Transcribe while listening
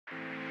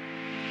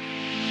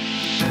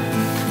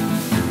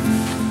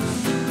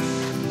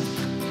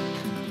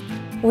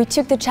We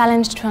took the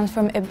challenge to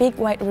transform a big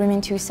white room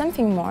into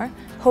something more.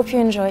 Hope you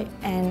enjoy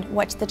and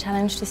watch the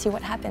challenge to see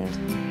what happened.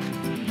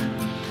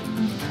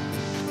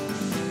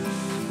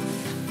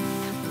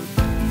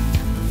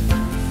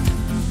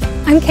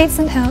 I'm Kate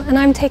St Hill and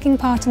I'm taking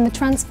part in the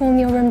Transform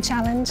Your Room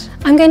Challenge.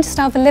 I'm going to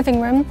style the living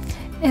room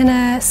in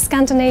a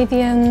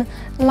Scandinavian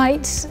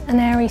light and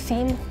airy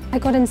theme. I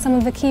got in some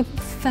of the key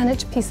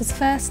furniture pieces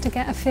first to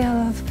get a feel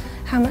of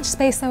how much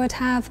space I would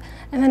have,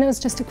 and then it was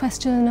just a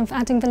question of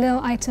adding the little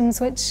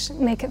items which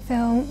make it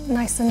feel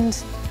nice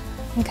and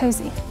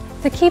cosy.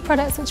 The key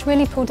products which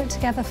really pulled it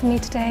together for me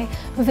today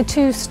were the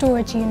two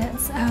storage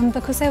units.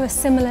 Because they were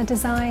similar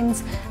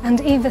designs and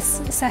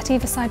set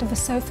either side of the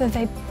sofa,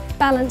 they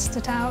balanced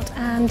it out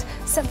and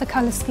set the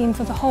colour scheme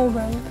for the whole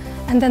room.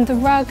 And then the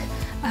rug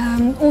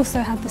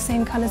also had the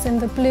same colours in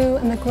the blue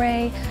and the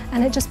grey,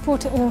 and it just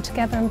brought it all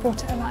together and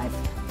brought it alive.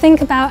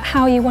 Think about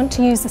how you want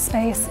to use the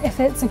space. If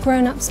it's a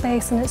grown-up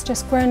space and it's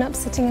just grown-ups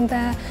sitting in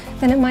there,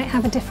 then it might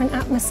have a different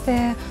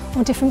atmosphere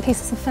or different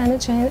pieces of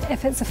furniture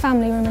if it's a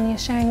family room and you're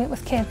sharing it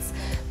with kids.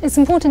 It's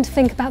important to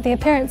think about the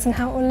appearance and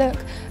how it will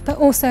look, but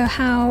also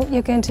how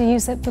you're going to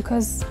use it,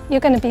 because you're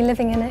going to be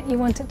living in it. You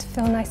want it to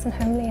feel nice and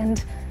homely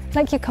and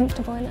like you're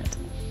comfortable in it.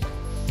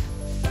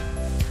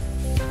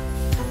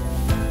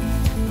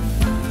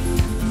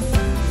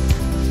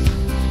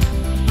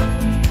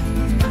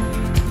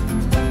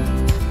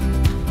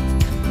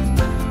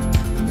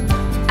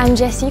 I'm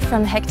Jessie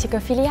from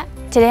Hecticophilia.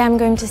 Today I'm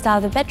going to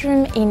style the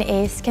bedroom in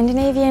a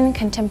Scandinavian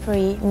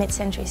contemporary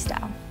mid-century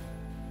style.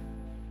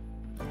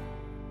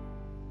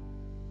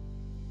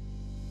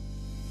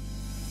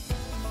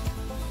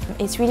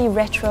 It's really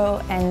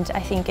retro, and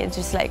I think it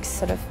just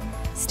sort of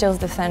steals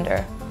the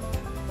thunder.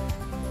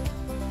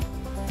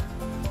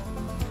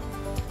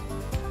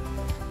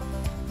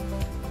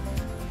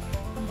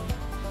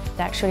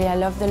 Actually, I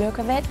love the look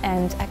of it,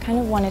 and I kind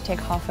of want to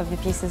take half of the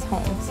pieces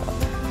home.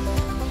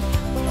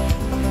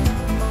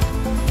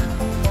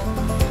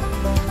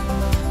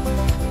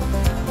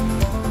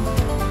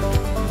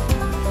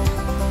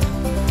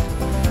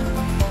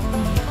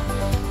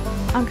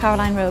 I'm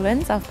Caroline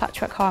Rowlands of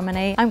Patchwork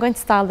Harmony. I'm going to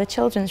style the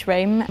children's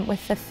room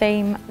with a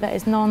theme that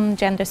is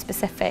non-gender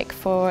specific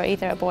for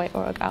either a boy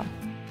or a girl.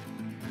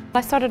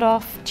 I started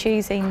off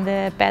choosing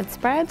the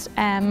bedspread.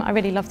 I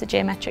really love the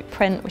geometric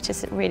print, which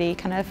is a really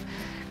kind of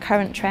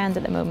current trend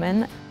at the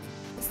moment.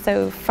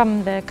 So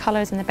from the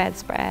colours in the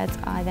bedspread,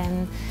 I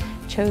then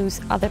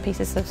chose other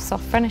pieces of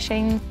soft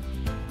furnishing.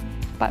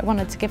 But I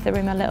wanted to give the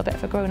room a little bit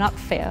of a grown-up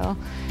feel,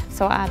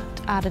 so I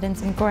added in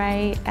some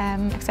grey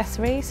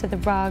accessories, so the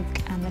rug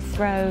and the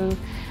throw,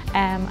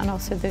 and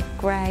also the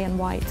grey and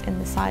white in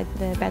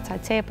the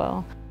bedside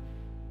table.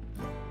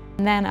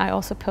 And then I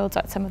also pulled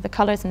out some of the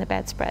colours in the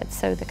bedspread,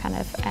 so the kind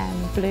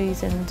of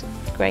blues and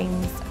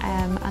greens,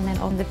 and then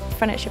on the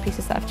furniture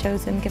pieces that I've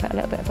chosen give it a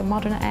little bit of a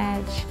modern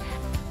edge.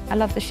 I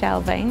love the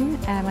shelving,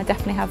 I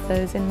definitely have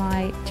those in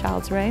my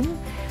child's room.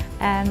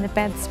 The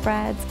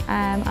bedspread,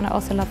 and I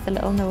also love the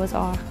little Noah's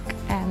Ark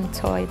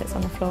toy that's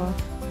on the floor.